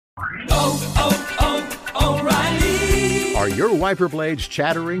O'Reilly. Are your wiper blades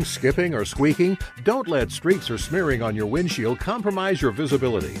chattering, skipping, or squeaking? Don't let streaks or smearing on your windshield compromise your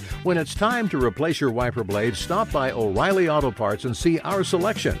visibility. When it's time to replace your wiper blades, stop by O'Reilly Auto Parts and see our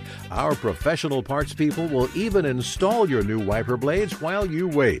selection. Our professional parts people will even install your new wiper blades while you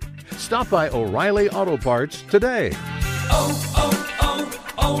wait. Stop by O'Reilly Auto Parts today.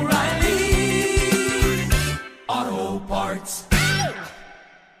 O'Reilly Auto Parts.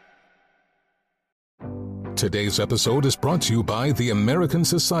 Today's episode is brought to you by the American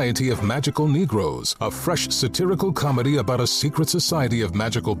Society of Magical Negroes, a fresh satirical comedy about a secret society of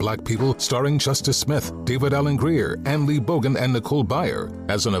magical black people starring Justice Smith, David Allen Greer, Ann Lee Bogan, and Nicole Byer.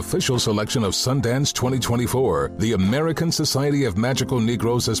 As an official selection of Sundance 2024, the American Society of Magical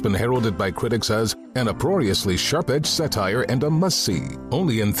Negroes has been heralded by critics as an uproariously sharp-edged satire and a must-see.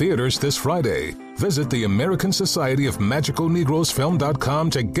 Only in theaters this Friday. Visit the American Society of Magical Negroes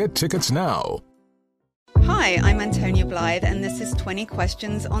Film.com to get tickets now. Hi, I'm Antonia Blythe, and this is 20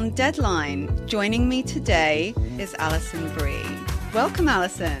 Questions on Deadline. Joining me today is Alison Brie. Welcome,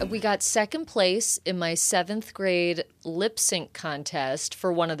 Alison. We got second place in my 7th grade lip sync contest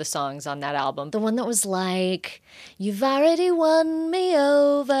for one of the songs on that album. The one that was like, "You've already won me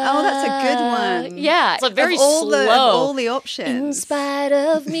over." Oh, that's a good one. Yeah. It's very slow. Of all the options. In spite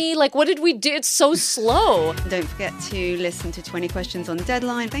of me. Like, what did we do? It's so slow. Don't forget to listen to 20 Questions on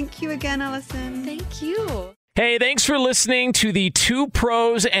Deadline. Thank you again, Alison. Thank you. Hey, thanks for listening to the Two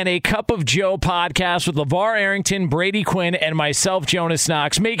Pros and a Cup of Joe podcast with LaVar Arrington, Brady Quinn, and myself, Jonas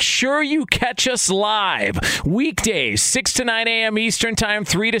Knox. Make sure you catch us live weekdays, 6 to 9 a.m. Eastern Time,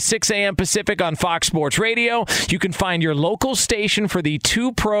 3 to 6 a.m. Pacific on Fox Sports Radio. You can find your local station for the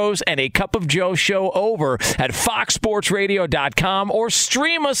Two Pros and a Cup of Joe show over at foxsportsradio.com or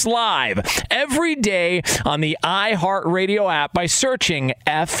stream us live every day on the iHeartRadio app by searching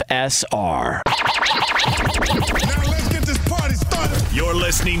FSR. Now let's get this party started. You're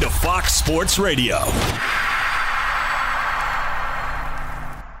listening to Fox Sports Radio.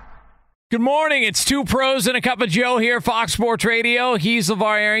 Good morning. It's Two Pros and a Cup of Joe here, Fox Sports Radio. He's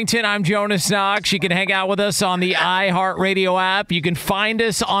LaVar Arrington. I'm Jonas Knox. You can hang out with us on the iHeartRadio app. You can find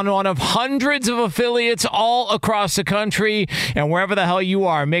us on one of hundreds of affiliates all across the country and wherever the hell you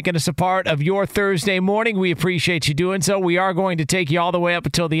are, making us a part of your Thursday morning. We appreciate you doing so. We are going to take you all the way up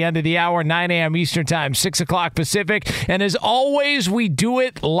until the end of the hour, 9 a.m. Eastern Time, 6 o'clock Pacific. And as always, we do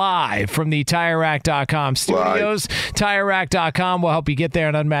it live from the TireRack.com studios. Right. TireRack.com will help you get there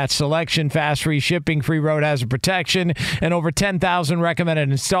an unmatched selection, fast free shipping, free road hazard protection, and over 10,000 recommended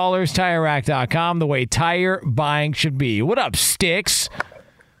installers. TireRack.com, the way tire buying should be. What up, STIX?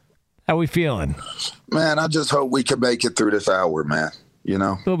 How we feeling? Man, I just hope we can make it through this hour, man. You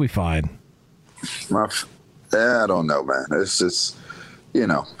know? We'll be fine. I don't know, man. It's just,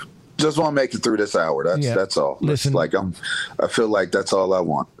 just want to make it through this hour. That's all. Listen, I feel like that's all I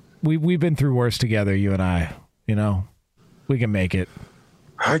want. We've been through worse together, you and I. We can make it.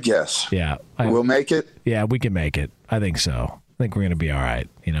 I guess. Yeah. We'll make it? Yeah, we can make it. I think so. I think we're going to be all right,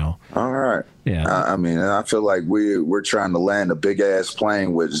 All right. Yeah. I feel like we're trying to land a big-ass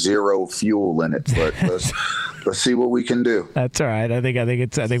plane with zero fuel in it, but let's see what we can do. That's all right. I think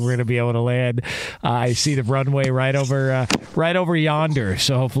we're going to be able to land. I see the runway right over yonder,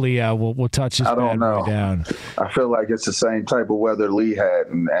 so hopefully we'll touch this bad boy down. I feel like it's the same type of weather Lee had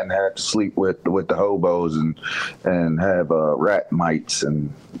and had to sleep with the hobos and have rat mites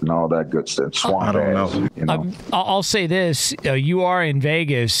and all that good stuff. Swamp I don't know. I'll say this: you are in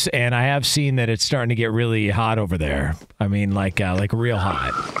Vegas, and I have seen that it's starting to get really hot over there. I mean, like real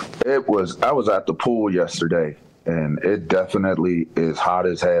hot. I was at the pool yesterday, and it definitely is hot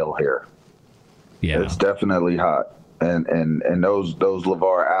as hell here. Yeah, it's definitely hot, and those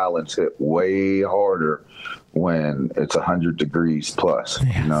LaVar Allens hit way harder when it's 100 degrees plus.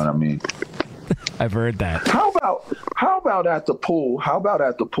 Yes. You know what I mean? I've heard that. How about at the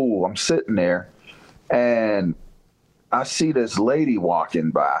pool? I'm sitting there, and I see this lady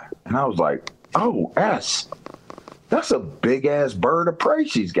walking by, and I was like, "Oh, that's a big ass bird of prey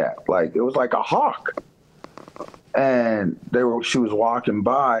she's got." Like it was like a hawk, and she was walking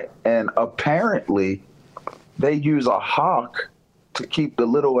by, and apparently they use a hawk to keep the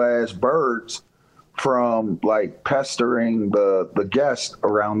little ass birds from like pestering the guests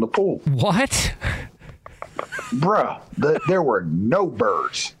around the pool. What? Bruh, there were no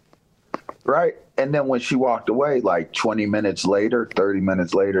birds. right? And then when she walked away, like 20 minutes later, 30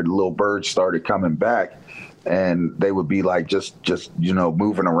 minutes later, the little birds started coming back, and they would be like just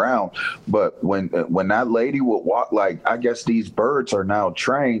moving around. But when that lady would walk, like, I guess these birds are now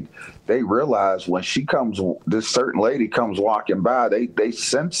trained. They realize when this certain lady comes walking by, they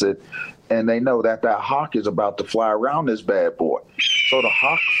sense it, and they know that hawk is about to fly around this bad boy. So the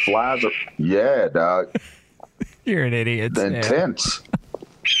hawk flies. Yeah, dog. You're an idiot. Intense.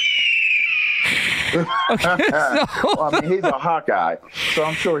 Okay, Well, I mean, he's a Hawkeye, so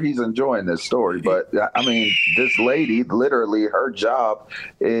I'm sure he's enjoying this story. But I mean, this lady, literally, her job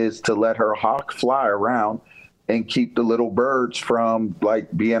is to let her hawk fly around and keep the little birds from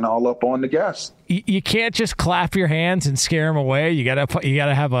like being all up on the guests. You can't just clap your hands and scare them away. You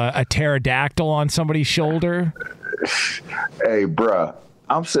gotta have a pterodactyl on somebody's shoulder. Hey, bruh.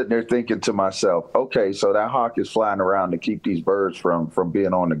 I'm sitting there thinking to myself, okay, so that hawk is flying around to keep these birds from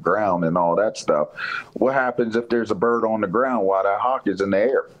being on the ground and all that stuff. What happens if there's a bird on the ground while that hawk is in the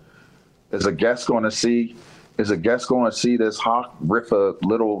air? Is a guest going to see this hawk rip a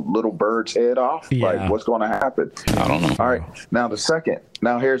little bird's head off? Yeah. Like, what's going to happen? I don't know. All right.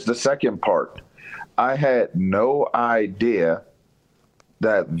 Now here's the second part. I had no idea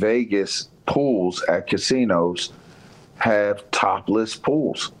that Vegas pools at casinos have topless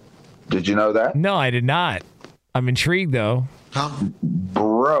pools. Did you know that? No, I did not. I'm intrigued, though.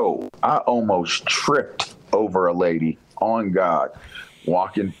 Bro, I almost tripped over a lady, on God,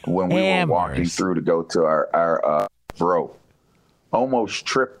 when we were walking through to go to our bro. Almost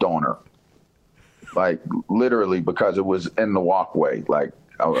tripped on her. Like, literally, because it was in the walkway. Like,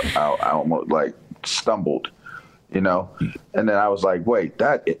 I almost, like, stumbled, And then I was like, wait,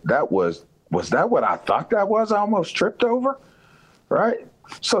 was that what I thought that was? I almost tripped over, right?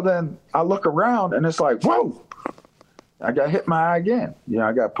 So then I look around, and it's like, whoa, I got hit my eye again.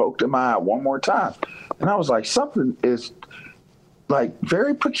 I got poked in my eye one more time. And I was like, something is, like,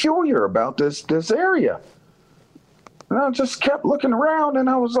 very peculiar about this area. And I just kept looking around, and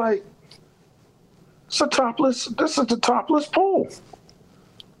I was like, this is a topless pool.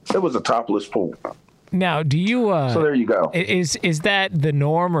 It was a topless pool. Now, do you? So there you go. Is that the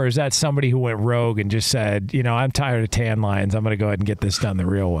norm, or is that somebody who went rogue and just said, I'm tired of tan lines. I'm going to go ahead and get this done the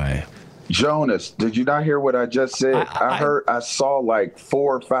real way? Jonas, did you not hear what I just said? I saw like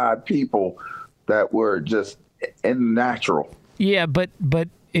 4 or 5 people that were just natural. Yeah, but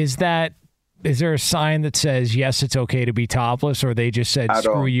is there a sign that says yes, it's okay to be topless, or they just said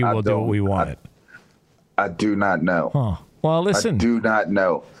screw you, we'll do what we want? I do not know. Huh. Well, listen. I do not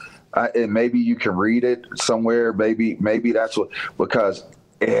know. And maybe you can read it somewhere. Maybe that's what, because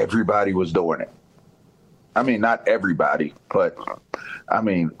everybody was doing it. I mean, not everybody, but I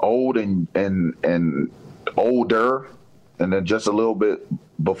mean, old and older, and then just a little bit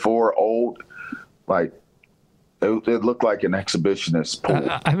before old. Like, it looked like an exhibitionist pool.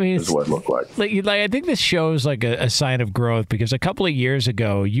 I mean, is what it looked like. Like I think this shows like a sign of growth, because a couple of years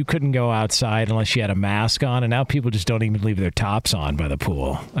ago you couldn't go outside unless you had a mask on, and now people just don't even leave their tops on by the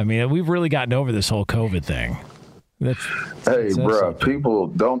pool. I mean, we've really gotten over this whole COVID thing. Hey, bro, people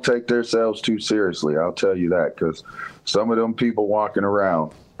don't take themselves too seriously. I'll tell you that, because some of them people walking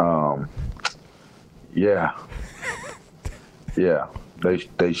around, yeah,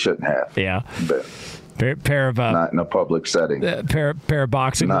 they shouldn't have. Yeah. But, pair of not in a public setting. Pair of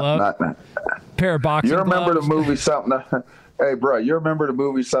boxing gloves. Pair of boxing gloves. You remember the movie something? Hey, bro, you remember the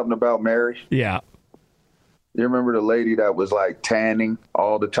movie Something About Mary? Yeah. You remember the lady that was like tanning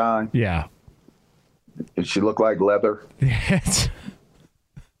all the time? Yeah. And she looked like leather. Yes.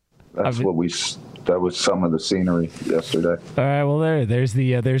 That was some of the scenery yesterday. All right, well there's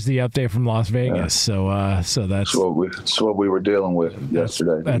the update from Las Vegas. Yeah. So that's what we were dealing with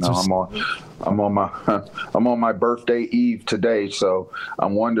yesterday. I'm on my birthday eve today, so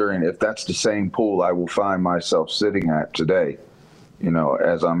I'm wondering if that's the same pool I will find myself sitting at today.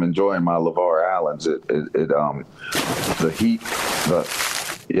 As I'm enjoying my LaVar Allens, the heat,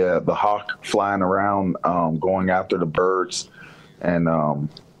 the hawk flying around, going after the birds, and Well,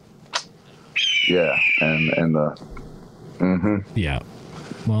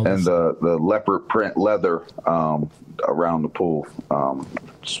 and the leopard print leather around the pool.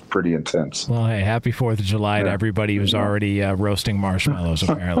 It's pretty intense. Well, hey, happy 4th of July to everybody who's already roasting marshmallows,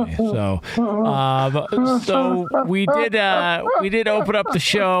 apparently. So we did open up the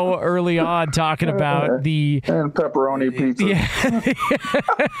show early on talking about the and pepperoni pizza. Yeah.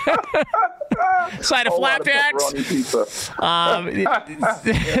 Side of flapjacks. Is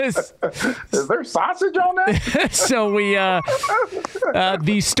there sausage on that? So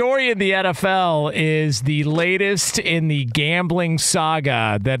the story in the NFL is the latest in the gambling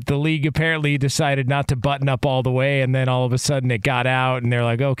saga that the league apparently decided not to button up all the way, and then all of a sudden it got out, and they're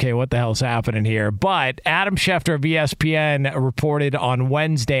like, okay, what the hell's happening here? But Adam Schefter of ESPN reported on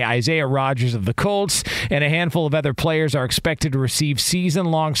Wednesday Isaiah Rodgers of the Colts and a handful of other players are expected to receive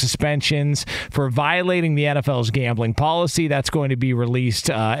season-long suspensions for violating the NFL's gambling policy. That's going to be released,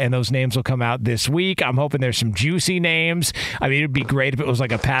 and those names will come out this week. I'm hoping there's some juicy names. I mean, it would be great if it was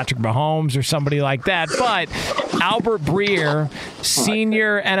like a Patrick Mahomes or somebody like that. But Albert Breer,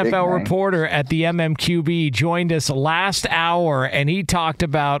 senior NFL reporter at the MMQB, joined us last hour, and he talked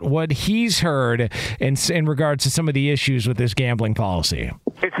about what he's heard in regards to some of the issues with this gambling policy.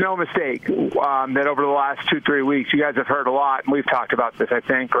 It's no mistake that over the last 2-3 weeks, you guys have heard a lot, and we've talked about this, I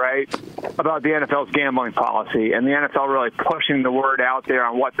think, right, about the NFL's gambling policy, and the NFL really pushing the word out there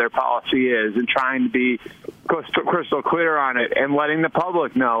on what their policy is and trying to be crystal clear on it and letting the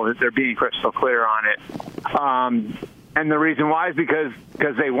public know that they're being crystal clear on it. And the reason why is because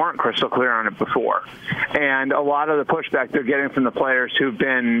they weren't crystal clear on it before. And a lot of the pushback they're getting from the players who've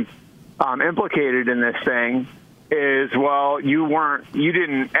been implicated in this thing is, well, you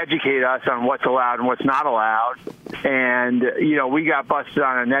didn't educate us on what's allowed and what's not allowed. And, we got busted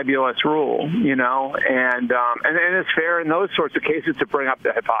on a nebulous rule, and it's fair in those sorts of cases to bring up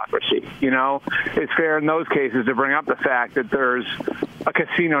the hypocrisy. It's fair in those cases to bring up the fact that there's a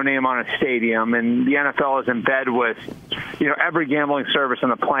casino name on a stadium, and the NFL is in bed with, every gambling service on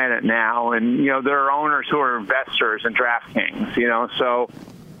the planet now. And, there are owners who are investors in DraftKings, so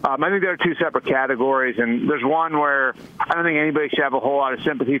I think there are two separate categories, and there's one where I don't think anybody should have a whole lot of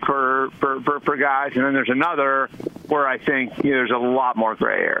sympathy for guys, and then there's another where I think there's a lot more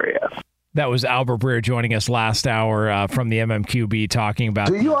gray area. That was Albert Breer joining us last hour from the MMQB talking about.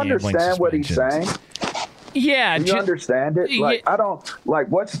 Do you understand what he's saying? Yeah. Do you understand it? Like, I don't like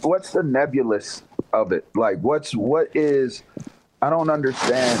what's the nebulous of it? Like, what is? I don't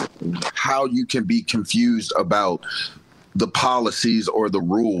understand how you can be confused about the policies or the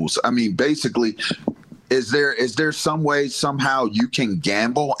rules. I mean, basically, is there some way somehow you can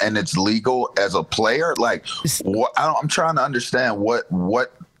gamble and it's legal as a player? Like, what? I'm trying to understand what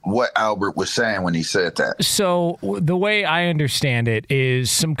Albert was saying when he said that. So the way I understand it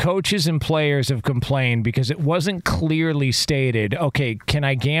is some coaches and players have complained because it wasn't clearly stated, okay, can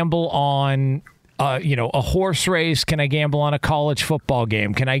I gamble on a horse race? Can I gamble on a college football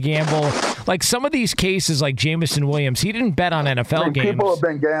game? Can I gamble? Like some of these cases, like Jamison Williams, he didn't bet on NFL games. People have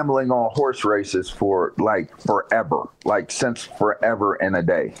been gambling on horse races for like forever, like since forever and a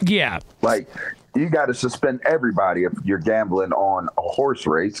day. Yeah. Like you got to suspend everybody if you're gambling on a horse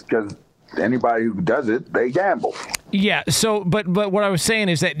race because anybody who does it, they gamble. Yeah. So, but what I was saying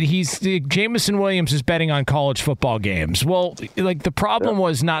is that Jamison Williams is betting on college football games. Well, like the problem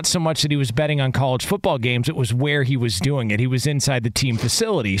was not so much that he was betting on college football games; it was where he was doing it. He was inside the team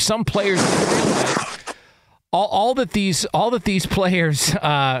facility. Some players didn't realize all that these players,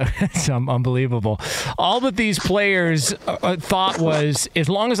 it's unbelievable. All that these players thought was, as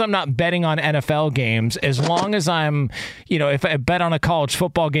long as I'm not betting on NFL games, as long as I'm, if I bet on a college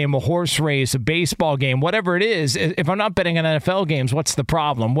football game, a horse race, a baseball game, whatever it is, if I'm not betting on NFL games, what's the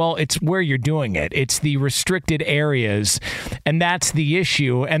problem? Well, it's where you're doing it. It's the restricted areas, and that's the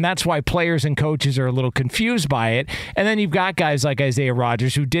issue, and that's why players and coaches are a little confused by it. And then you've got guys like Isaiah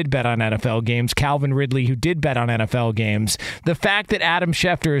Rodgers who did bet on NFL games, Calvin Ridley who did bet on NFL games. The fact that Adam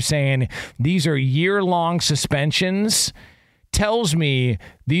Schefter is saying these are year-long suspensions tells me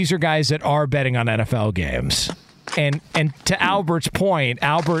these are guys that are betting on NFL games. And to Albert's point,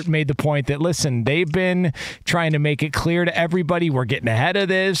 Albert made the point that, listen, they've been trying to make it clear to everybody, we're getting ahead of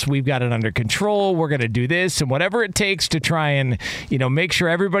this. We've got it under control. We're going to do this. And whatever it takes to try and, make sure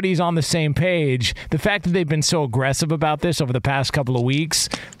everybody's on the same page. The fact that they've been so aggressive about this over the past couple of weeks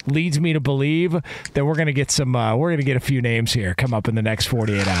leads me to believe that we're going to get a few names here come up in the next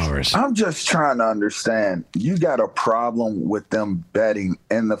 48 hours. I'm just trying to understand. You got a problem with them betting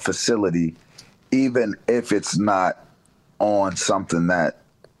in the facility, even if it's not on something that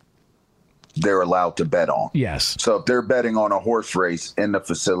they're allowed to bet on. Yes. So if they're betting on a horse race in the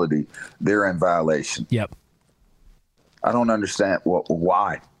facility, they're in violation. Yep. I don't understand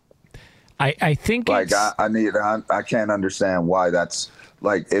why. I think I can't understand why that's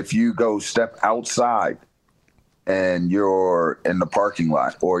like if you go step outside and you're in the parking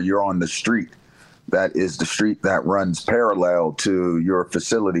lot or you're on the street, that is the street that runs parallel to your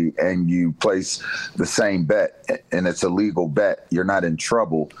facility, and you place the same bet and it's a legal bet, you're not in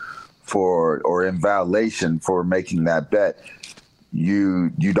trouble or in violation for making that bet, you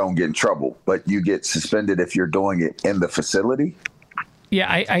don't get in trouble, but you get suspended if you're doing it in the facility. Yeah,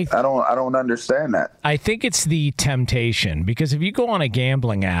 I don't understand that. I think it's the temptation, because if you go on a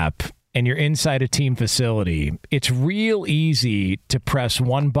gambling app and you're inside a team facility, it's real easy to press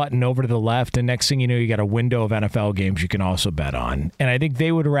one button over to the left, and next thing you know, you got a window of NFL games you can also bet on. And I think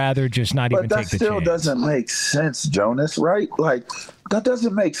they would rather just not even take the chance. But that still doesn't make sense, Jonas, right? Like, that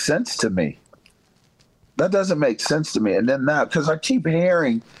doesn't make sense to me. That doesn't make sense to me. And then now, because I keep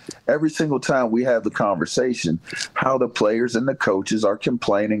hearing every single time we have the conversation how the players and the coaches are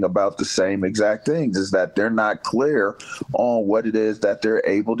complaining about the same exact things, is that they're not clear on what it is that they're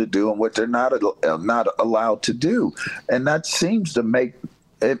able to do and what they're not allowed to do. And that seems to make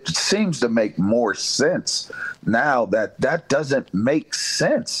more sense now that doesn't make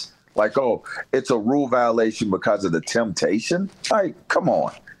sense. Like, oh, it's a rule violation because of the temptation. Like, come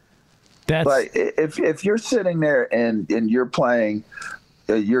on. That's... Like, if you're sitting there and you're playing,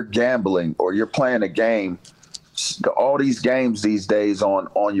 you're gambling, or you're playing a game, all these games these days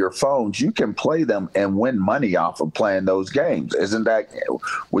on your phones, you can play them and win money off of playing those games. Isn't that,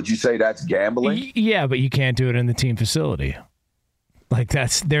 would you say that's gambling? Yeah, but you can't do it in the team facility. Like, they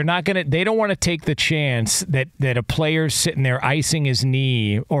don't want to take the chance that a player's sitting there icing his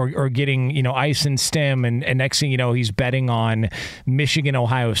knee or getting, ice and stim, and next thing you know, he's betting on Michigan,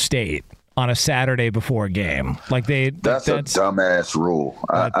 Ohio State on a Saturday before a game. Like, that's a dumbass rule.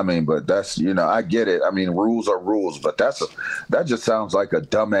 I mean, but that's, I get it. I mean, rules are rules, but that just sounds like a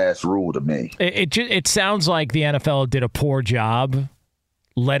dumbass rule to me. It sounds like the NFL did a poor job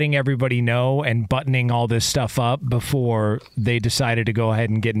letting everybody know and buttoning all this stuff up before they decided to go ahead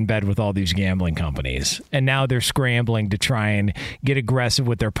and get in bed with all these gambling companies. And now they're scrambling to try and get aggressive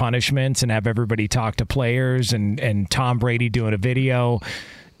with their punishments and have everybody talk to players, and Tom Brady doing a video.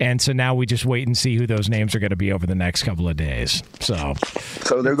 And so now we just wait and see who those names are going to be over the next couple of days. So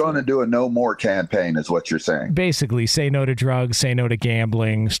they're going to do a no more campaign, is what you're saying. Basically, say no to drugs, say no to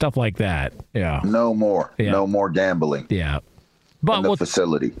gambling, stuff like that. Yeah. No more. Yeah. No more gambling. Yeah. But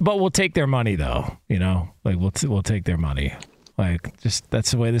facility. But we'll take their money, though. Like, we'll take their money. Like, just that's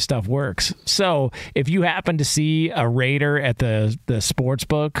the way this stuff works. So if you happen to see a Raider at the sports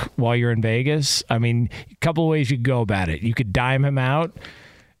book while you're in Vegas, I mean, a couple of ways you could go about it. You could dime him out,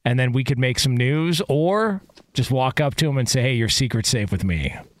 and then we could make some news, or just walk up to him and say, "Hey, your secret's safe with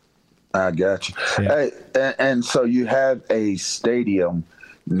me." I got you. Yeah. Hey, and so you have a stadium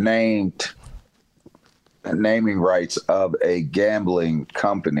naming rights of a gambling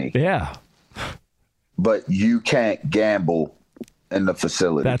company. Yeah. But you can't gamble in the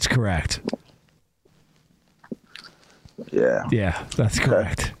facility. That's correct. Yeah. Yeah, that's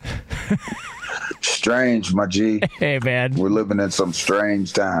correct. Strange, my G. Hey, man. We're living in some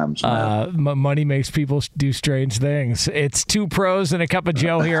strange times, man. Money makes people do strange things. It's Two Pros and a Cup of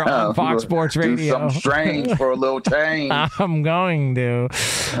Joe here on Fox Sports Radio. Do something strange for a little change. I'm going to.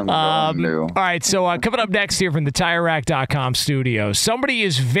 All right, so coming up next here from the TireRack.com studio, somebody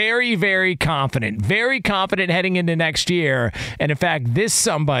is very, very confident heading into next year. And in fact, this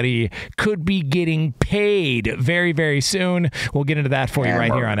somebody could be getting paid very, very soon. We'll get into that for you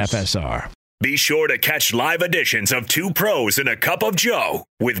right here on FSR. Be sure to catch live editions of Two Pros and a Cup of Joe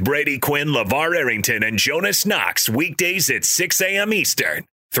with Brady Quinn, LaVar Arrington, and Jonas Knox weekdays at 6 a.m. Eastern,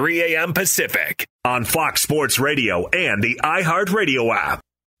 3 a.m. Pacific on Fox Sports Radio and the iHeartRadio app.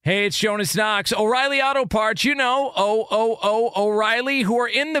 Hey, it's Jonas Knox. O'Reilly Auto Parts, O'Reilly, who are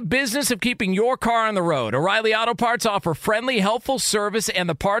in the business of keeping your car on the road. O'Reilly Auto Parts offer friendly, helpful service and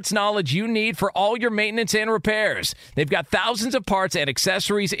the parts knowledge you need for all your maintenance and repairs. They've got thousands of parts and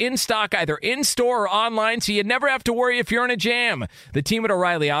accessories in stock, either in-store or online, so you never have to worry if you're in a jam. The team at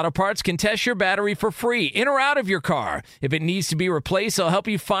O'Reilly Auto Parts can test your battery for free, in or out of your car. If it needs to be replaced, they'll help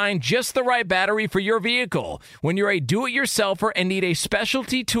you find just the right battery for your vehicle. When you're a do-it-yourselfer and need a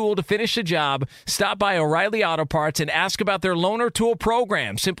specialty tool to finish the job, stop by O'Reilly Auto Parts and ask about their loaner tool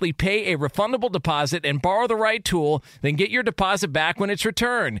program. Simply pay a refundable deposit and borrow the right tool, then get your deposit back when it's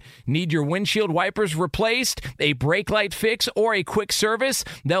returned. Need your windshield wipers replaced, a brake light fix, or a quick service?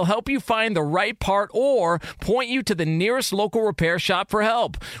 They'll help you find the right part or point you to the nearest local repair shop for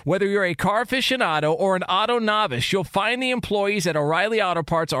help. Whether you're a car aficionado or an auto novice, you'll find the employees at O'Reilly Auto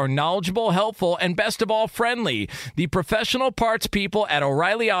Parts are knowledgeable, helpful, and best of all, friendly. The professional parts people at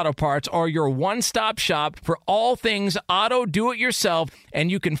O'Reilly Auto Parts are your one-stop shop for all things auto do-it-yourself, and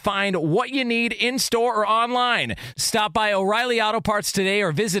you can find what you need in-store or online. Stop by O'Reilly Auto Parts today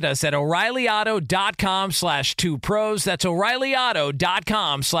or visit us at O'ReillyAuto.com/2pros. That's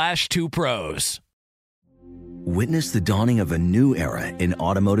O'ReillyAuto.com/2pros. Witness the dawning of a new era in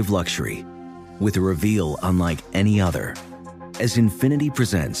automotive luxury with a reveal unlike any other as Infiniti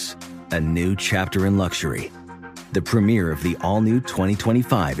presents a new chapter in luxury, the premiere of the all-new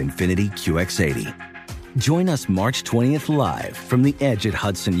 2025 Infiniti QX80. Join us March 20th live from the Edge at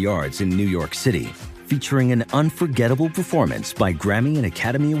Hudson Yards in New York City, featuring an unforgettable performance by Grammy and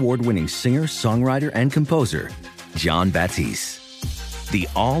Academy Award-winning singer, songwriter, and composer, Jon Batiste. The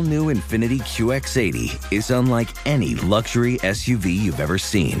all-new Infiniti QX80 is unlike any luxury SUV you've ever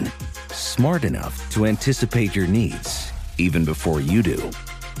seen. Smart enough to anticipate your needs, even before you do.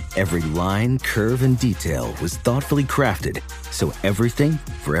 Every line, curve, and detail was thoughtfully crafted, so everything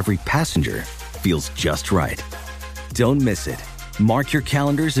for every passenger feels just right. Don't miss it. Mark your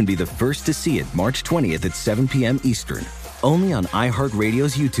calendars and be the first to see it March 20th at 7 p.m. Eastern, only on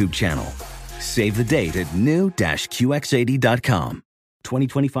iHeartRadio's YouTube channel. Save the date at new-QX80.com.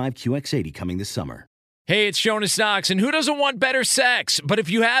 2025 QX80 coming this summer. Hey, it's Jonas Knox, and who doesn't want better sex? But if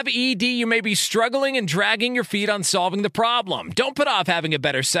you have ED, you may be struggling and dragging your feet on solving the problem. Don't put off having a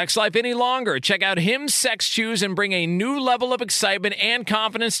better sex life any longer. Check out Hims Sex Chews and bring a new level of excitement and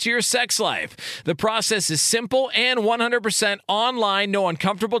confidence to your sex life. The process is simple and 100% online, no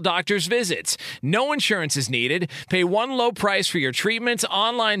uncomfortable doctor's visits. No insurance is needed. Pay one low price for your treatments,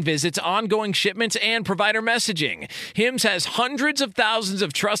 online visits, ongoing shipments, and provider messaging. Hims has hundreds of thousands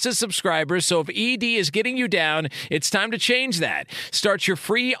of trusted subscribers, so if ED is getting you down, it's time to change that. Start your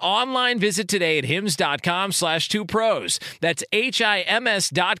free online visit today at hims.com/2pros. That's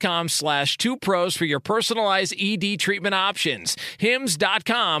HIMS.com/2pros for your personalized ED treatment options.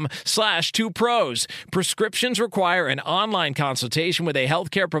 hims.com/2pros. Prescriptions require an online consultation with a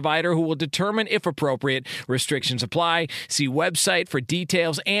healthcare provider who will determine if appropriate. Restrictions apply. See website for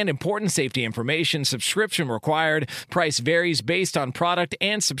details and important safety information. Subscription required. Price varies based on product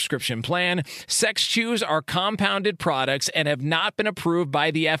and subscription plan. Sex Chews are compounded products and have not been approved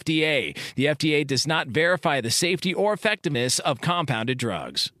by the FDA. The FDA does not verify the safety or effectiveness of compounded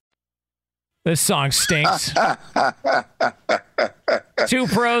drugs. This song stinks. Two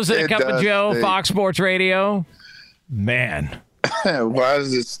pros and a cup of Joe, stink. Fox Sports Radio. Man. Why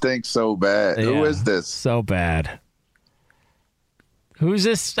does it stink so bad? Yeah, Who is this? So bad. Who's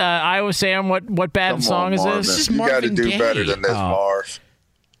this? Iowa Sam, what bad Come song on, is Marvin. this? You got to do Gaye. better than this, Marv.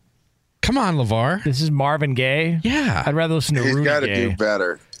 Come on, LaVar. This is Marvin Gaye? Yeah. I'd rather listen to He's Rudy got to Gay. do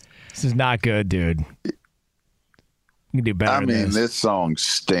better. This is not good, dude. You can do better I than mean, this song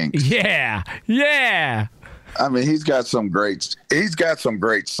stinks. Yeah. I mean, he's got some great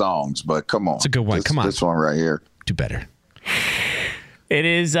songs, but come on. It's a good one. Come on. This one right here. Do better. It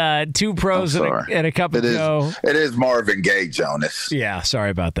is two pros and a cup of Joe. It is Marvin Gaye, Jonas. Yeah, sorry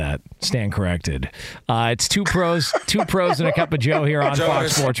about that. Stand corrected. It's two pros and a cup of Joe here on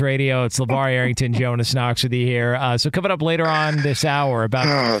Fox Sports Radio. It's LaVar Arrington, Jonas Knox with you here. So coming up later on this hour,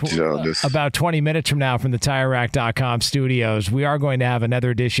 about 20 minutes from now from the TireRack.com studios, we are going to have another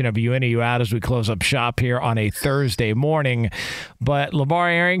edition of You In or You Out as we close up shop here on a Thursday morning. But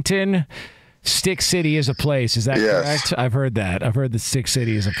LaVar Arrington, STIX City is a place. Is that correct? I've heard that. I've heard that STIX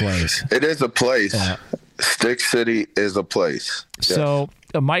City is a place. It is a place. STIX City is a place. So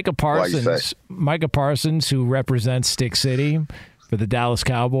Micah Parsons, who represents STIX City for the Dallas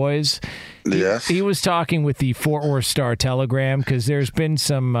Cowboys, he was talking with the Fort Worth Star-Telegram because there's been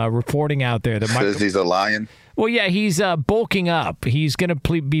some reporting out there that says he's a lion. Well, yeah, he's bulking up. He's going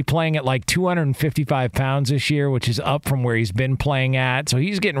to be playing at like 255 pounds this year, which is up from where he's been playing at. So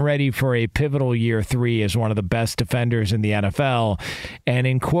he's getting ready for a pivotal year 3 as one of the best defenders in the NFL. And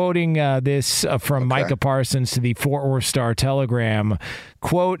in quoting this from Micah Parsons to the Fort Worth Star-Telegram,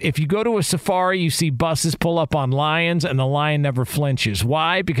 quote, "If you go to a safari, you see buses pull up on lions, and the lion never flinches.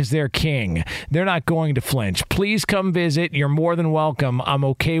 Why? Because they're king. They're not going to flinch. Please come visit. You're more than welcome. I'm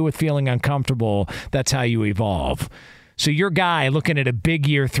okay with feeling uncomfortable. That's how you evolve." So your guy looking at a big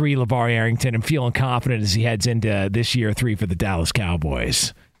year 3, LaVar Arrington, and feeling confident as he heads into this year 3 for the Dallas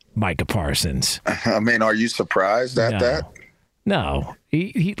Cowboys, Micah Parsons. I mean, are you surprised at that? No.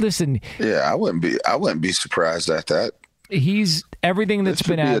 He listen. Yeah, I wouldn't be surprised at that. He's everything that's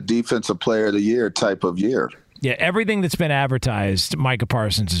been a defensive player of the year type of year. Yeah, everything that's been advertised, Micah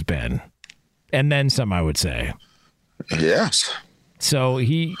Parsons has been, and then some, I would say. Yes. So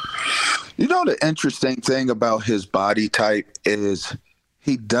he. You know, the interesting thing about his body type is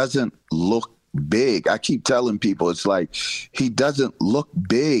he doesn't look big. I keep telling people it's like he doesn't look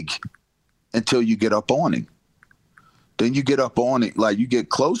big until you get up on him. Then you get up on it, like you get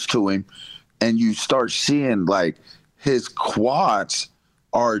close to him, and you start seeing like his quads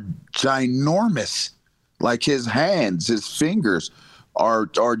are ginormous. Like his hands, his fingers are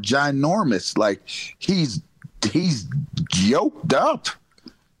ginormous. Like he's yoked up,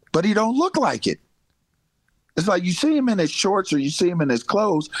 but he don't look like it. It's like you see him in his shorts or you see him in his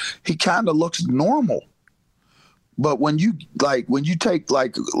clothes, he kind of looks normal. But when you take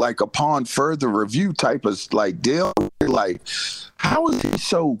upon further review type of like deal, like how is he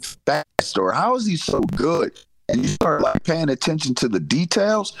so fast or how is he so good? And you start like paying attention to the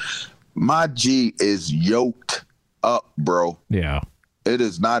details. My G is yoked up, bro. Yeah. It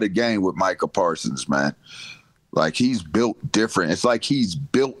is not a game with Micah Parsons, man. Like he's built different. It's like he's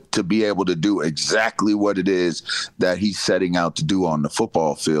built to be able to do exactly what it is that he's setting out to do on the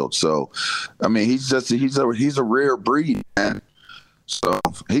football field. So, I mean, he's a rare breed, man. So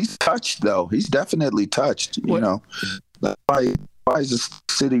he's touched though. He's definitely touched. You know, that's why he's a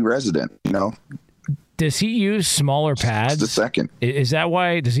city resident. You know. Does he use smaller pads? It's the second. Is that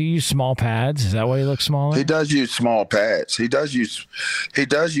why? Does he use small pads? Is that why he looks smaller? He does use small pads. He does use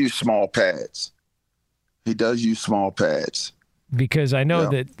small pads. He does use small pads. Because I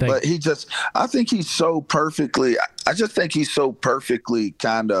know that. But I think he's so perfectly. I just think he's so perfectly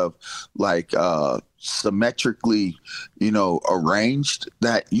kind of like symmetrically, arranged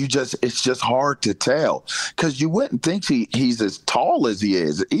that it's just hard to tell because you wouldn't think he's as tall as he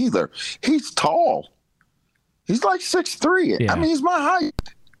is either. He's tall. He's like 6'3". Yeah. I mean, he's my height.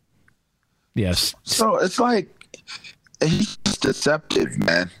 Yes. So it's like he's deceptive,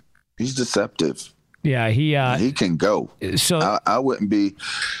 man. He's deceptive. Yeah, he can go. So I wouldn't be.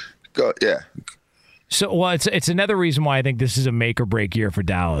 Go, yeah. So, well, it's another reason why I think this is a make or break year for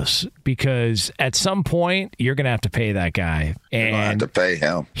Dallas because at some point you're going to have to pay that guy, and have to pay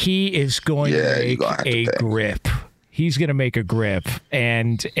him. He is going to make a grip. He's going to make a grip,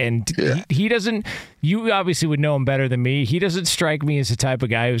 and he doesn't. You obviously would know him better than me. He doesn't strike me as the type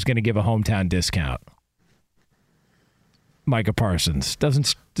of guy who's going to give a hometown discount. Micah Parsons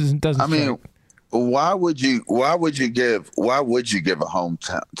doesn't. I mean. Why would you give a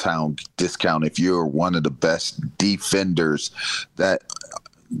hometown discount if you're one of the best defenders that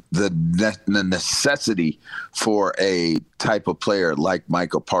the necessity for a type of player like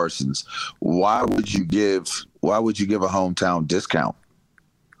Micah Parsons? Why would you give a hometown discount?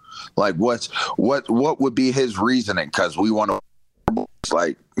 Like what would be his reasoning? Because we want to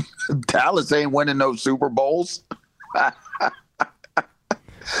like Dallas ain't winning no Super Bowls.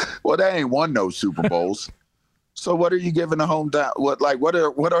 Well, they ain't won no Super Bowls. So what are you giving a hometown? What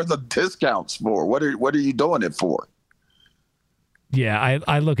are the discounts for? What are you doing it for? Yeah,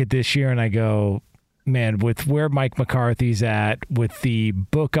 I look at this year and I go, man, with where Mike McCarthy's at, with the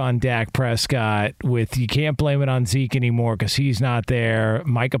book on Dak Prescott, with you can't blame it on Zeke anymore because he's not there.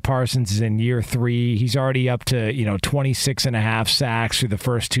 Micah Parsons is in year 3. He's already up to 26 and a half sacks through the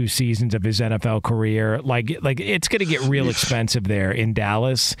first 2 seasons of his NFL career. Like it's going to get real expensive there in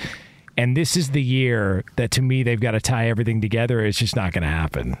Dallas. And this is the year that, to me, they've got to tie everything together. It's just not going to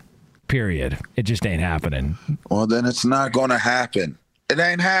happen. Period. It just ain't happening. Well, then it's not going to happen. It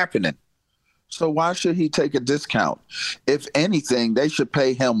ain't happening. So why should he take a discount? If anything, they should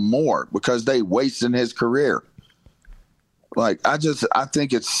pay him more because they wasting his career. Like I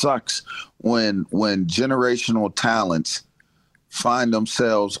think it sucks when generational talents find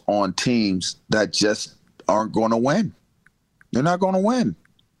themselves on teams that just aren't going to win. They're not going to win.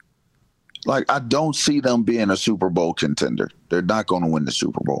 Like I don't see them being a Super Bowl contender. They're not going to win the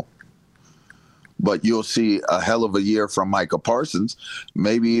Super Bowl. But you'll see a hell of a year from Micah Parsons,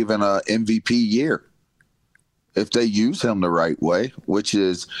 maybe even a MVP year if they use him the right way, which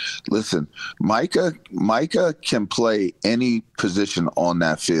is, listen, Micah can play any position on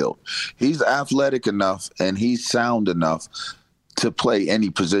that field. He's athletic enough and he's sound enough to play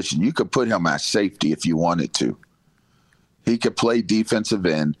any position. You could put him at safety if you wanted to. He could play defensive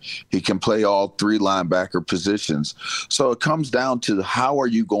end. He can play all 3 linebacker positions. So it comes down to how are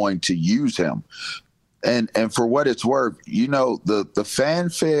you going to use him? And for what it's worth, the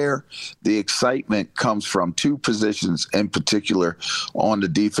fanfare, the excitement comes from 2 positions in particular on the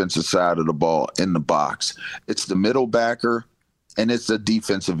defensive side of the ball in the box. It's the middle backer and it's the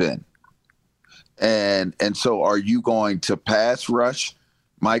defensive end. And so are you going to pass rush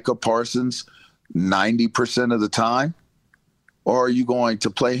Micah Parsons 90% of the time? Or are you going to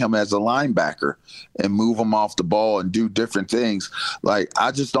play him as a linebacker and move him off the ball and do different things? Like,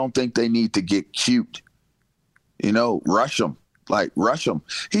 I just don't think they need to get cute. Rush him.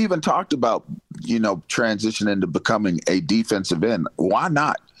 He even talked about, transitioning to becoming a defensive end. Why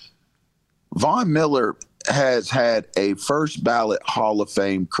not? Von Miller has had a first ballot Hall of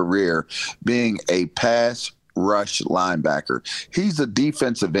Fame career being a pass rush linebacker. He's a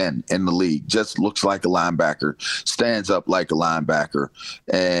defensive end in the league, just looks like a linebacker, stands up like a linebacker,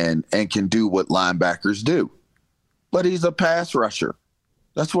 and can do what linebackers do. but he's a pass rusher.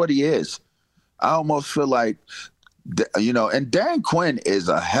 That's what he is. I almost feel like, and Dan Quinn is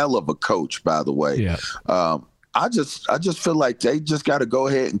a hell of a coach, by the way. Yeah. I just feel like they just got to go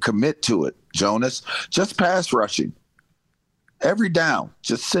ahead and commit to it, Jonas. Just pass rushing. Every down,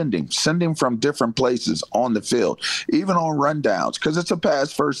 just send him from different places on the field, even on rundowns, because it's a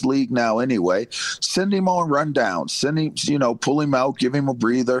pass-first league now anyway. Send him on rundowns. Send him, pull him out, give him a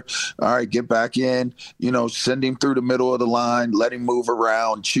breather. All right, get back in. Send him through the middle of the line, let him move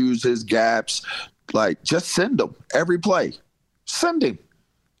around, choose his gaps. Like, just send him every play. Send him.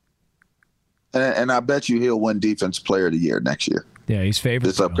 And I bet you he'll win Defensive Player of the Year next year. Yeah, he's favored.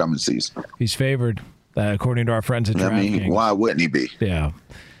 This upcoming season. He's favored. According to our friends at DraftKings. Why wouldn't he be? Yeah.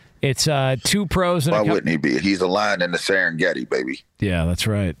 It's two pros and why wouldn't he be? He's a lion in the Serengeti, baby. Yeah, that's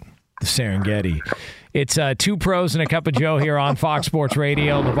right. The Serengeti. It's two pros and a cup of Joe here on Fox Sports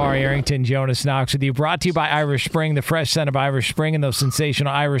Radio. LaVar Arrington, Jonas Knox with you. Brought to you by Irish Spring. The fresh scent of Irish Spring and those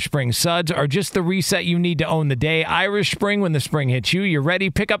sensational Irish Spring suds are just the reset you need to own the day. Irish Spring, when the spring hits you, you're ready.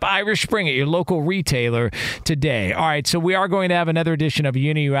 Pick up Irish Spring at your local retailer today. All right, so we are going to have another edition of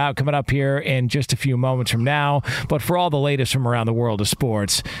You Know You Out coming up here in just a few moments from now. But for all the latest from around the world of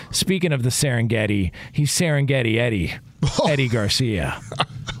sports, speaking of the Serengeti, he's Serengeti Eddie. Eddie Garcia.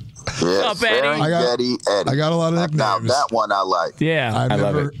 Yes, Eddie? I got a lot of nicknames. Now that one I like. Yeah, I've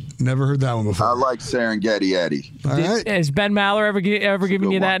love it. Never heard that one before. I like Serengeti Eddie. All right. Has Ben Maller ever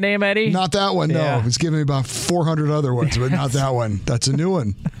given you that name, Eddie? Not that one, no. Yeah. He's given me about 400 other ones, but not that one. That's a new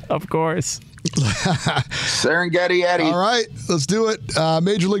one. Of course. Serengeti Eddie. All right, let's do it.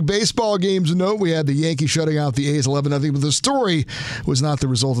 Major League Baseball games to note. We had the Yankees shutting out the A's 11-0, but the story was not the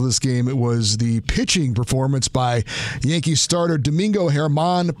result of this game. It was the pitching performance by Yankees starter Domingo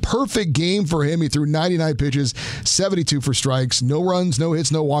Germán. Perfect game for him. He threw 99 pitches, 72 for strikes, no runs, no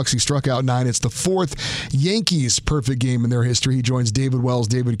hits, no walks. He struck out 9. It's the fourth Yankees perfect game in their history. He joins David Wells,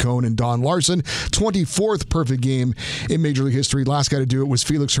 David Cohn, and Don Larson. 24th perfect game in Major League history. Last guy to do it was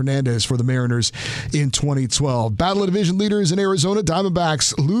Felix Hernandez for the Mariners in 2012. Battle of division leaders in Arizona.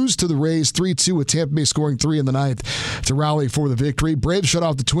 Diamondbacks lose to the Rays 3-2 with Tampa Bay scoring 3 in the ninth to rally for the victory. Braves shut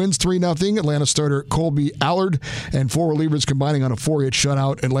off the Twins 3-0. Atlanta starter Colby Allard and 4 relievers combining on a 4-hit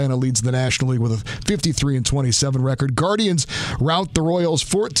shutout. Atlanta leads the National League with a 53-27 record. Guardians rout the Royals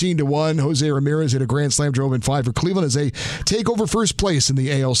 14-1. Jose Ramirez hit a grand slam, drove in 5 for Cleveland as they take over first place in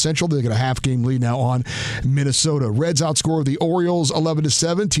the AL Central. They get a half-game lead now on Minnesota. Reds outscore the Orioles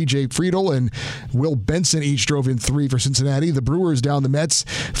 11-7. TJ Friedel and Will Benson each drove in 3 for Cincinnati. The Brewers down the Mets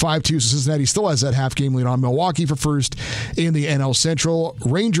 5-2. So Cincinnati still has that half-game lead on Milwaukee for first in the NL Central.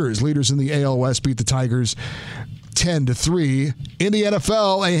 Rangers, leaders in the AL West, beat the Tigers 10-3. In the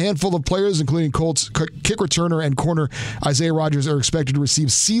NFL, a handful of players, including Colts kick returner and corner Isaiah Rodgers, are expected to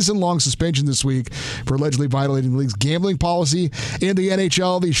receive season-long suspension this week for allegedly violating the league's gambling policy. In the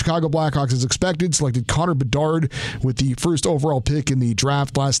NHL, the Chicago Blackhawks, as expected, selected Connor Bedard with the first overall pick in the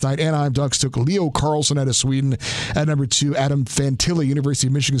draft last night. Anaheim Ducks took Leo Carlsson out of Sweden. At number 2, Adam Fantilli, University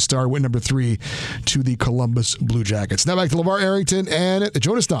of Michigan star, went number 3 to the Columbus Blue Jackets. Now back to LaVar Arrington and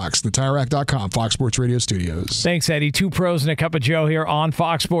Jonas Knox, the TireRack.com, Fox Sports Radio studios. Thanks, Eddie. 2 pros and a cup of Joe here on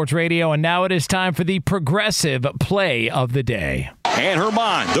Fox Sports Radio, and now it is time for the progressive play of the day. And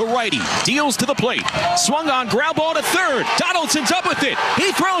Germán, the righty, deals to the plate. Swung on, ground ball to third. Donaldson's up with it.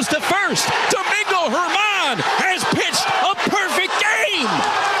 He throws to first. Domingo Germán has pitched a perfect game.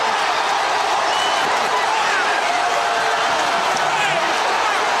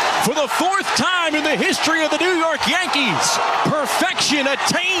 For the 4th time in the history of the New York Yankees, perfection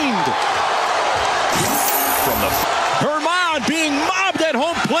attained. From the Germán being mobbed at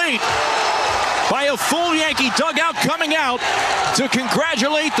home plate by a full Yankee dugout coming out to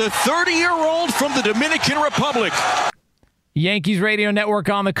congratulate the 30-year-old from the Dominican Republic. Yankees Radio Network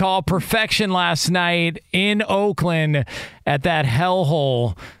on the call. Perfection last night in Oakland at that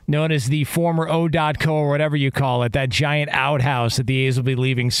hellhole known as the former O.co or whatever you call it, that giant outhouse that the A's will be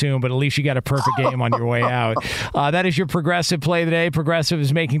leaving soon, but at least you got a perfect game on your way out. That is your progressive play today. Progressive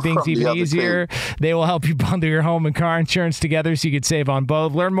is making things even easier. They will help you bundle your home and car insurance together so you can save on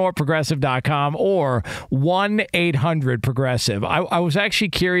both. Learn more at Progressive.com or 1-800-PROGRESSIVE. I was actually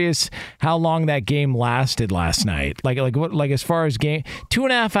curious how long that game lasted last night. Like as far as game,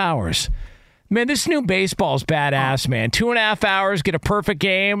 2.5 hours. Man, this new baseball's badass, man. 2.5 hours, get a perfect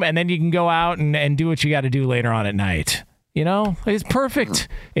game, and then you can go out and do what you got to do later on at night. You know, it's perfect.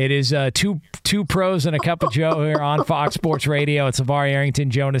 It is two pros and a cup of Joe here on Fox Sports Radio. It's LaVar Arrington,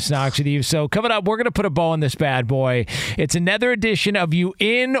 Jonas Knox with you. So coming up, we're going to put a bow on this bad boy. It's another edition of You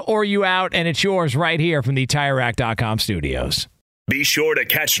In or You Out, and it's yours right here from the TireRack.com studios. Be sure to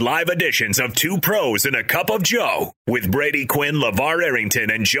catch live editions of Two Pros and a Cup of Joe with Brady Quinn, LaVar Arrington,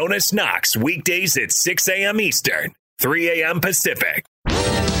 and Jonas Knox weekdays at 6 a.m. Eastern, 3 a.m. Pacific.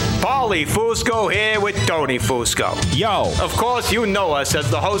 Paulie Fusco here with Tony Fusco. Yo. Of course, you know us as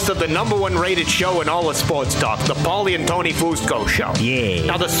the host of the #1 rated show in all of sports talk, the Paulie and Tony Fusco Show. Yeah.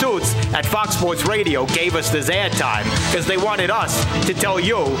 Now, the suits at Fox Sports Radio gave us this airtime because they wanted us to tell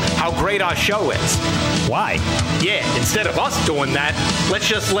you how great our show is. Why? Yeah, instead of us doing that, let's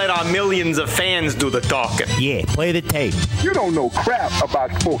just let our millions of fans do the talking. Yeah, play the tape. You don't know crap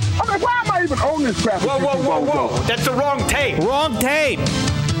about sports. I mean, why am I even on this crap? Whoa. That's the wrong tape. Wrong tape.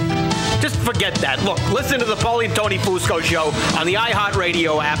 Just forget that. Look, listen to the Paulie and Tony Fusco Show on the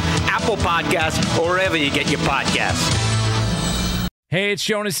iHeartRadio app, Apple Podcasts, or wherever you get your podcasts. Hey, it's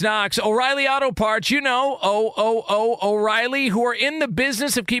Jonas Knox. O'Reilly Auto Parts, you know, O'Reilly, who are in the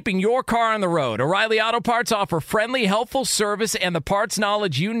business of keeping your car on the road. O'Reilly Auto Parts offer friendly, helpful service and the parts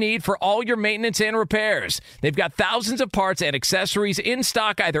knowledge you need for all your maintenance and repairs. They've got thousands of parts and accessories in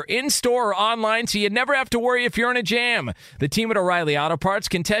stock, either in-store or online, so you never have to worry if you're in a jam. The team at O'Reilly Auto Parts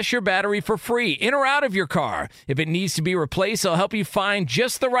can test your battery for free, in or out of your car. If it needs to be replaced, they'll help you find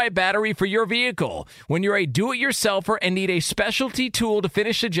just the right battery for your vehicle. When you're a do-it-yourselfer and need a specialty tool to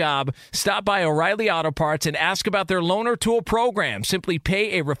finish the job, stop by O'Reilly Auto Parts and ask about their loaner tool program. Simply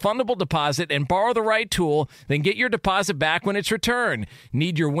pay a refundable deposit and borrow the right tool, then get your deposit back when it's returned.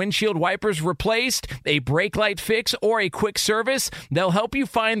 Need your windshield wipers replaced, a brake light fix, or a quick service? They'll help you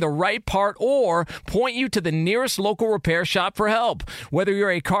find the right part or point you to the nearest local repair shop for help. Whether you're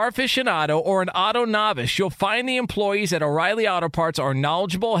a car aficionado or an auto novice, you'll find the employees at O'Reilly Auto Parts are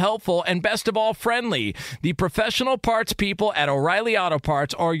knowledgeable, helpful, and best of all, friendly. The professional parts people at O'Reilly Auto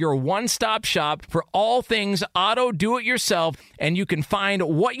Parts are your one-stop shop for all things auto do-it-yourself, and you can find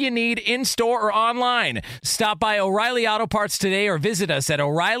what you need in-store or online. Stop by O'Reilly Auto Parts today or visit us at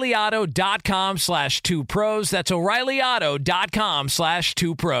O'ReillyAuto.com/2pros. That's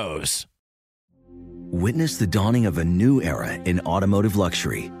O'ReillyAuto.com/2pros. Witness the dawning of a new era in automotive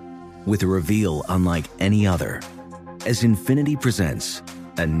luxury with a reveal unlike any other as Infiniti presents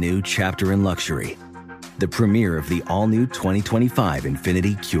a new chapter in luxury, the premiere of the all-new 2025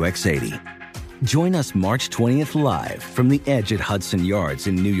 Infiniti QX80. Join us March 20th live from the Edge at Hudson Yards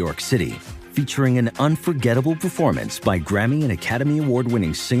in New York City, featuring an unforgettable performance by Grammy and Academy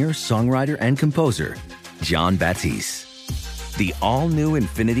Award-winning singer, songwriter, and composer, Jon Batiste. The all-new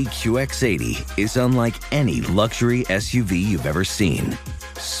Infiniti QX80 is unlike any luxury SUV you've ever seen.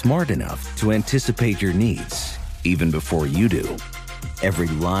 Smart enough to anticipate your needs, even before you do. Every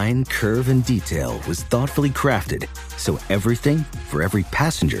line, curve, and detail was thoughtfully crafted, so everything for every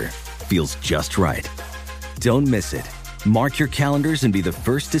passenger feels just right. Don't miss it. Mark your calendars and be the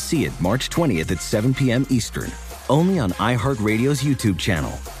first to see it March 20th at 7 p.m. Eastern, only on iHeartRadio's YouTube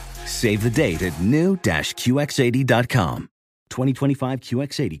channel. Save the date at new-QX80.com. 2025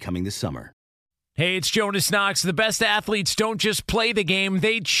 QX80 coming this summer. Hey, it's Jonas Knox. The best athletes don't just play the game,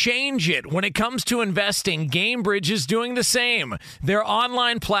 they change it. When it comes to investing, GameBridge is doing the same. Their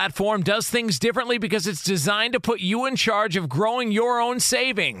online platform does things differently because it's designed to put you in charge of growing your own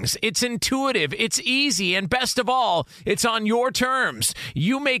savings. It's intuitive, it's easy, and best of all, it's on your terms.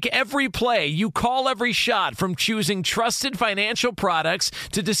 You make every play, you call every shot, from choosing trusted financial products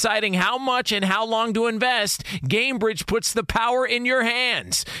to deciding how much and how long to invest. GameBridge puts the power in your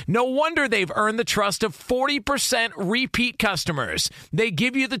hands. No wonder they've earned the trust of 40% repeat customers. They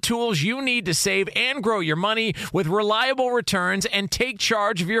give you the tools you need to save and grow your money with reliable returns and take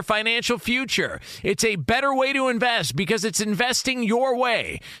charge of your financial future. It's a better way to invest because it's investing your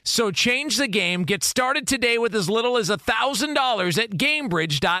way. So change the game. Get started today with as little as $1,000 at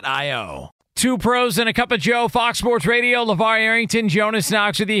GameBridge.io. Two Pros and a Cup of Joe, Fox Sports Radio, LaVar Arrington, Jonas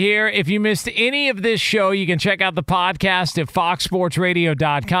Knox with you here. If you missed any of this show, you can check out the podcast at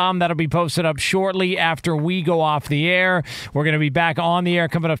foxsportsradio.com. That'll be posted up shortly after we go off the air. We're going to be back on the air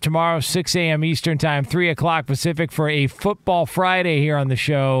coming up tomorrow, 6 a.m. Eastern Time, 3 o'clock Pacific, for a Football Friday here on the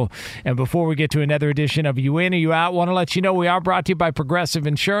show. And before we get to another edition of You In or You Out, I want to let you know we are brought to you by Progressive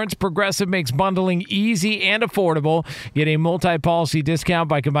Insurance. Progressive makes bundling easy and affordable. Get a multi-policy discount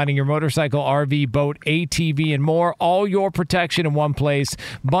by combining your motorcycle, RV, boat, ATV, and more. All your protection in one place.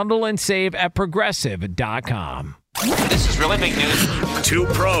 Bundle and save at Progressive.com. This is really big news. Two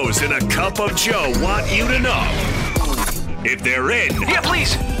Pros and a Cup of Joe want you to know if they're in. Yeah,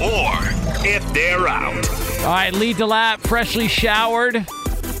 please. Or if they're out. All right, Lee DeLapp, freshly showered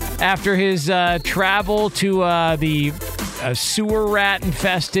after his travel to the sewer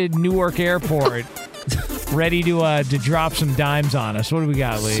rat-infested Newark Airport. ready to drop some dimes on us. What do we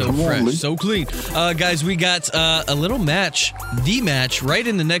got, Lee? So fresh, so clean. Guys, we got a little match, the match, right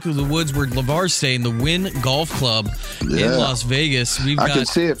in the neck of the woods where LaVar's staying, the Wynn Golf Club in Las Vegas. I can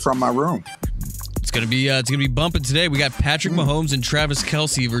see it from my room. It's gonna be bumping today. We got Patrick Mahomes and Travis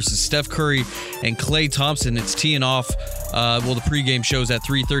Kelce versus Steph Curry and Klay Thompson. It's teeing off. The pregame show's at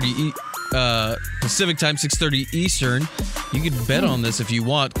 3:30 Pacific time, 6:30 Eastern. You can bet on this if you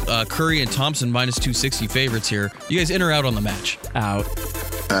want. Curry and Thompson minus 260 favorites here. You guys in or out on the match? Out.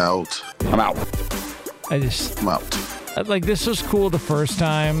 I'm out. I'm out. Like, this was cool the first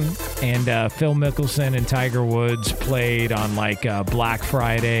time, and Phil Mickelson and Tiger Woods played on Black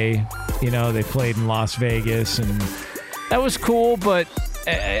Friday. You know, they played in Las Vegas, and that was cool. But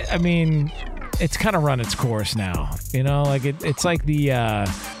I mean, it's kind of run its course now. You know, like it's like the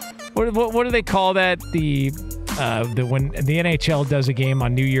what do they call that? When the NHL does a game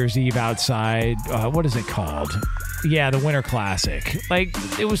on New Year's Eve outside, what is it called? Yeah, the Winter Classic. Like,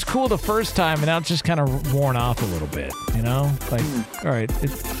 it was cool the first time, and now it's just kind of worn off a little bit, you know? Like, all right,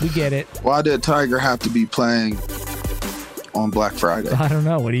 we get it. Why did Tiger have to be playing on Black Friday? I don't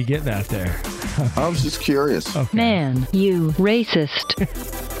know. What are you getting at there? I was just curious. Okay. Man, you racist.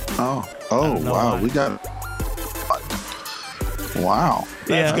 Oh, wow. We got... Wow.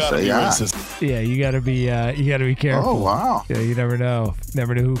 That's gotta be racist. Yeah, you gotta be careful. Oh, wow. Yeah, you never know.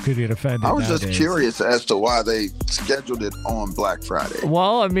 Never know who could get offended. I was nowadays. just curious as to why they scheduled it on Black Friday.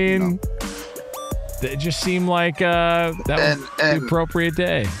 Well, I mean, it just seemed like that was the appropriate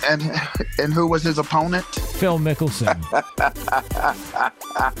day. And who was his opponent? Phil Mickelson.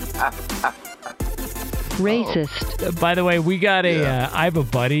 Racist. By the way, we got I have a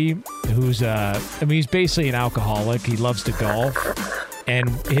buddy who's he's basically an alcoholic. He loves to golf, and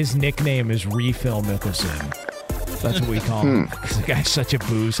his nickname is Refill Mickelson. That's what we call him. The guy's such a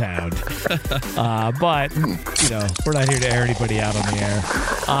booze hound. But we're not here to air anybody out on the air.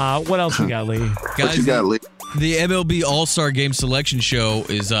 What else we got, Lee? Guys, what you got, Lee? The MLB All-Star Game Selection Show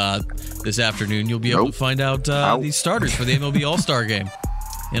is this afternoon. You'll be able to find out these starters for the MLB All-Star Game.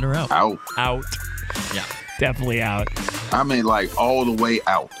 In or out? Out. Yeah. Definitely out. I mean, like, all the way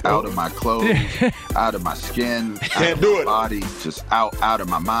out. Out of my clothes, out of my skin, out of my body, just out of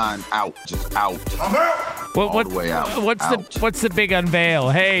my mind, out, just out. All the way out. What's the big unveil?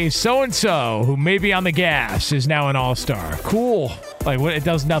 Hey, so-and-so, who may be on the gas, is now an all-star. Cool. Like, it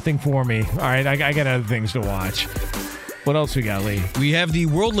does nothing for me. All right, I got other things to watch. What else we got, Lee? We have the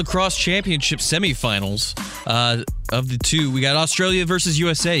World Lacrosse Championship semifinals. Of the two, we got Australia versus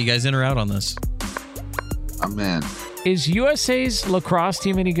USA. You guys in or out on this? I'm in. Is USA's lacrosse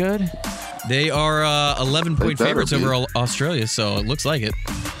team any good? They are 11-point favorites over Australia, so it looks like it.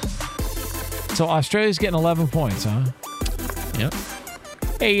 So Australia's getting 11 points, huh? Yep.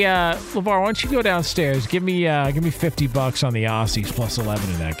 Hey, LaVar, why don't you go downstairs? Give me $50 on the Aussies plus 11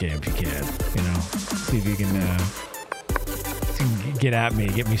 in that game if you can. You know, see if you can get at me.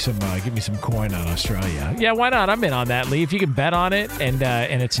 Give me some coin on Australia. Yeah, why not? I'm in on that, Lee. If you can bet on it and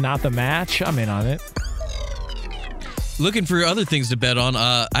it's not the match, I'm in on it. Looking for other things to bet on.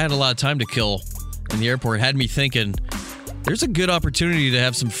 I had a lot of time to kill in the airport. Had me thinking there's a good opportunity to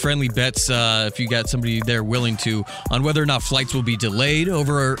have some friendly bets if you got somebody there willing to on whether or not flights will be delayed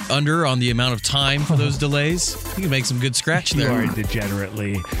over or under on the amount of time for those delays. You can make some good scratch there. You are degenerate,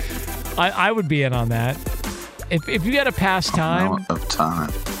 Lee. I would be in on that. If you got to pass time,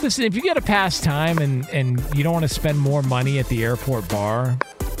 listen, if you got to pass time and you don't want to spend more money at the airport bar,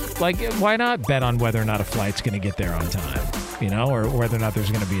 like, why not bet on whether or not a flight's going to get there on time, or whether or not there's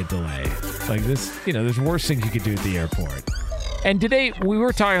going to be a delay? Like this, there's worse things you could do at the airport. And we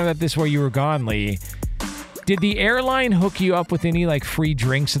were talking about this while you were gone, Lee. Did the airline hook you up with any free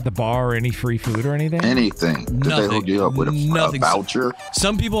drinks at the bar or any free food or anything? Anything? Did they hook you up with a voucher?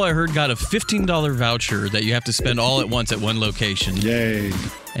 Some people I heard got a $15 voucher that you have to spend all at once at one location. Yay.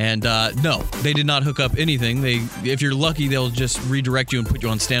 And no, they did not hook up anything. If you're lucky, they'll just redirect you and put you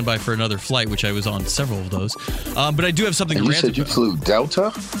on standby for another flight, which I was on several of those. But I do have something. And you said you flew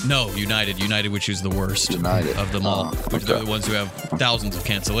Delta? No, United, which is the worst of them all. Which they're the ones who have thousands of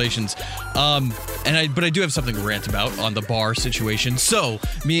cancellations. But I do have something to rant about on the bar situation. So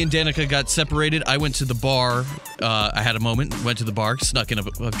me and Danica got separated. I went to the bar. I had a moment, went to the bar, snuck in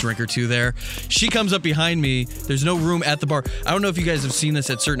a drink or two there. She comes up behind me. There's no room at the bar. I don't know if you guys have seen this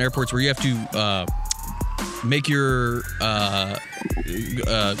at certain airports where you have to make your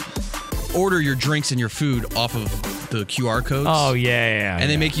order your drinks and your food off of the QR codes. Oh, yeah. And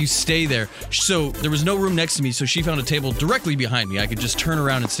they make you stay there. So there was no room next to me, so she found a table directly behind me. I could just turn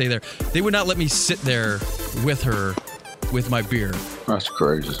around and stay there. They would not let me sit there with her with my beer. That's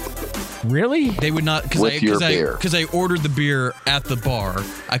crazy. Really? They would not, because I ordered the beer at the bar.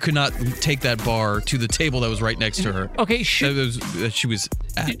 I could not take that bar to the table that was right next to her. Okay, she was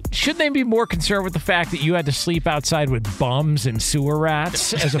at. Shouldn't they be more concerned with the fact that you had to sleep outside with bums and sewer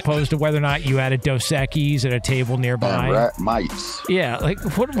rats, as opposed to whether or not you had a Dos Equis at a table nearby? And rat mites. Yeah, like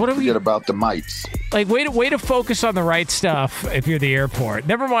what do we forget about the mites? Like, way to focus on the right stuff if you're the airport.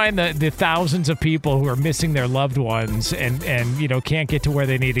 Never mind the thousands of people who are missing their loved ones and can't get to where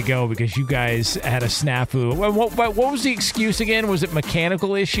they need to go because you guys had a snafu. What was the excuse again? Was it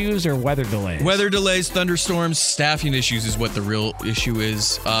mechanical issues or weather delays? Weather delays, thunderstorms, staffing issues is what the real issue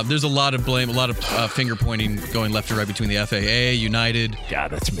is. There's a lot of blame, a lot of finger pointing going left and right between the FAA, United.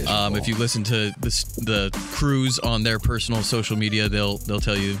 God, that's miserable. If you listen to the crews on their personal social media, they'll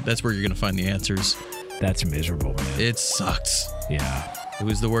tell you that's where you're going to find the answers. That's miserable, man. It sucks. Yeah. It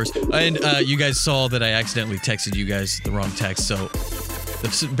was the worst. And you guys saw that I accidentally texted you guys the wrong text, so the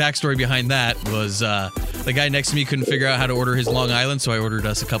backstory behind that was the guy next to me couldn't figure out how to order his Long Island, so I ordered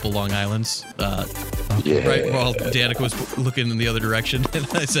us a couple Long Islands. Right while Danica was looking in the other direction, and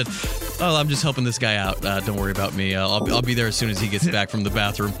I said, "Oh, I'm just helping this guy out. Don't worry about me. I'll be there as soon as he gets back from the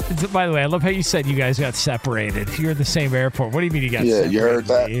bathroom." By the way, I love how you said you guys got separated. You're in the same airport. What do you mean you got separated? Yeah, you heard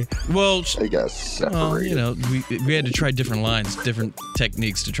that? Well, they got separated. Well, we had to try different lines, different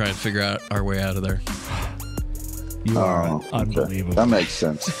techniques to try and figure out our way out of there. You are unbelievable. That makes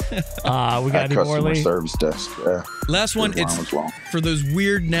sense. We got any more, customer Lee? service desk. Last one, it's for those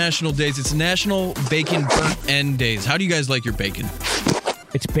weird national days. It's National Bacon Burnt End Days. How do you guys like your bacon?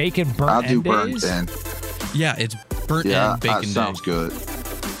 It's bacon burnt I'll end do burnt days? end. Yeah, it's burnt end bacon day. Sounds good.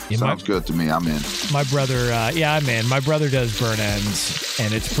 Sounds good to me. I'm in. My brother, I'm in. My brother does burnt ends,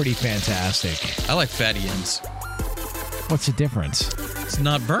 and it's pretty fantastic. I like fatty ends. What's the difference? It's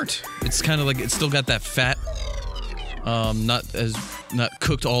not burnt. It's kind of like it's still got that fat. Not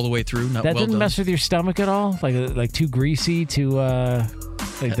cooked all the way through. Not that well doesn't done. mess with your stomach at all. Like too greasy.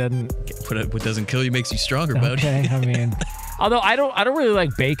 Doesn't. What doesn't kill you makes you stronger, buddy. Okay, I mean, although I don't really like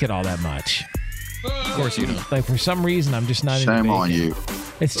bacon all that much. Of course you don't. Like for some reason I'm just not into bacon. Shame on you.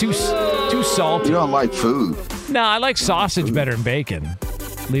 It's too salty. You don't like food. No, I like sausage better than bacon.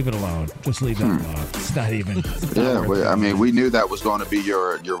 Leave it alone. Just leave that alone. It's not even. We knew that was going to be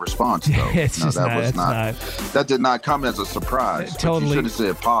your response, though. That did not come as a surprise. Totally. You should have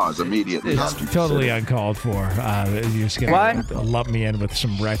said pause immediately. It's totally uncalled for. You're just going to lump me in with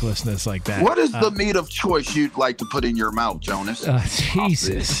some recklessness like that. What is the meat of choice you'd like to put in your mouth, Jonas?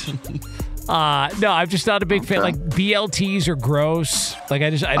 Jesus. No, I'm just not a big fan. Like BLTs are gross. Like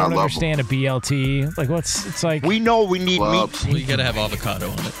I don't understand a BLT. Like it's like we know we need clubs. Well, you got to have avocado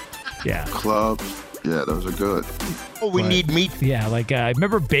on it. Yeah. Clubs. Yeah, those are good. We need meat. Yeah, like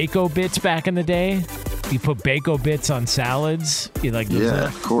remember Bako Bits back in the day? You put Bako Bits on salads.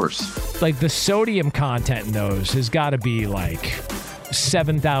 Of course. Like the sodium content in those has got to be like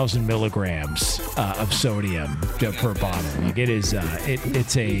 7,000 milligrams of sodium per bottle. Like it is.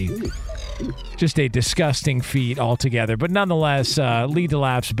 It's just a disgusting feat altogether. But nonetheless, Lee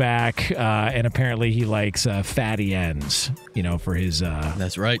DeLapp's back, and apparently he likes fatty ends, for his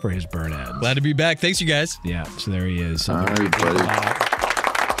that's right, for his burn ends. Glad to be back. Thanks, you guys. Yeah, so there he is. All right, buddy.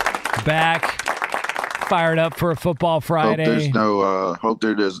 Back, fired up for a football Friday. Hope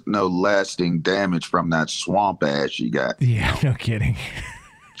there's no lasting damage from that swamp ash you got. Yeah, no kidding.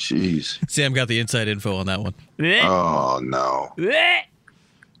 Jeez. Sam got the inside info on that one. Oh, no.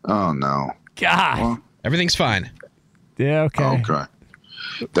 Oh, no. God. Well, everything's fine. Yeah, okay. Okay.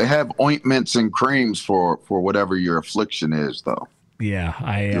 They have ointments and creams for whatever your affliction is, though. Yeah,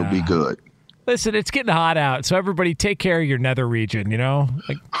 you'll be good. Listen, it's getting hot out, so everybody take care of your nether region,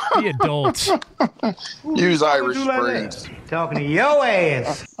 Like, be adults. Use Irish Springs. Talking to your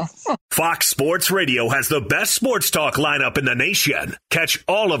ass. Fox Sports Radio has the best sports talk lineup in the nation. Catch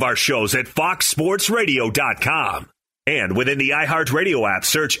all of our shows at foxsportsradio.com. And within the iHeartRadio app,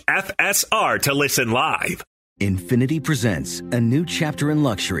 search FSR to listen live. Infiniti presents a new chapter in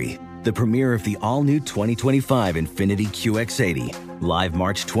luxury, the premiere of the all-new 2025 Infiniti QX80, live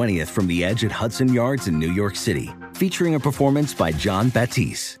March 20th from the Edge at Hudson Yards in New York City, featuring a performance by John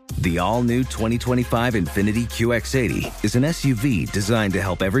Batiste. The all-new 2025 Infiniti QX80 is an SUV designed to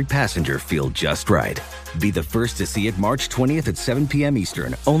help every passenger feel just right. Be the first to see it March 20th at 7 p.m.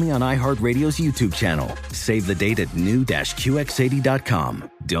 Eastern, only on iHeartRadio's YouTube channel. Save the date at new-QX80.com.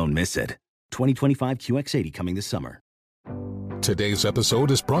 Don't miss it. 2025 QX80 coming this summer. Today's episode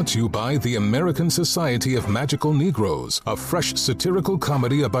is brought to you by the American Society of Magical Negroes, a fresh satirical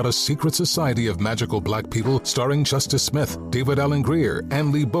comedy about a secret society of magical black people starring Justice Smith, David Allen Greer,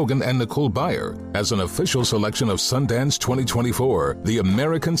 Ann Lee Bogan, and Nicole Byer. As an official selection of Sundance 2024, the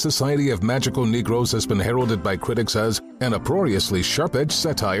American Society of Magical Negroes has been heralded by critics as an uproariously sharp-edged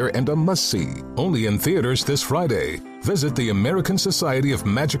satire and a must-see. Only in theaters this Friday. Visit the American Society of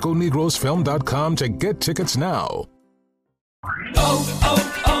Magical Negroes Film.com to get tickets now.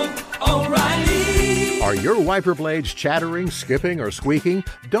 O'Reilly. Are your wiper blades chattering, skipping, or squeaking?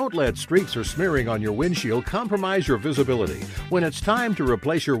 Don't let streaks or smearing on your windshield compromise your visibility. When it's time to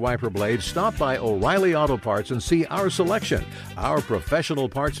replace your wiper blades, stop by O'Reilly Auto Parts and see our selection. Our professional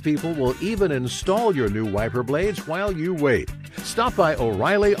parts people will even install your new wiper blades while you wait. Stop by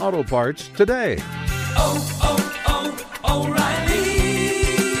O'Reilly Auto Parts today. O'Reilly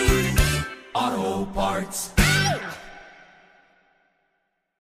Auto Parts.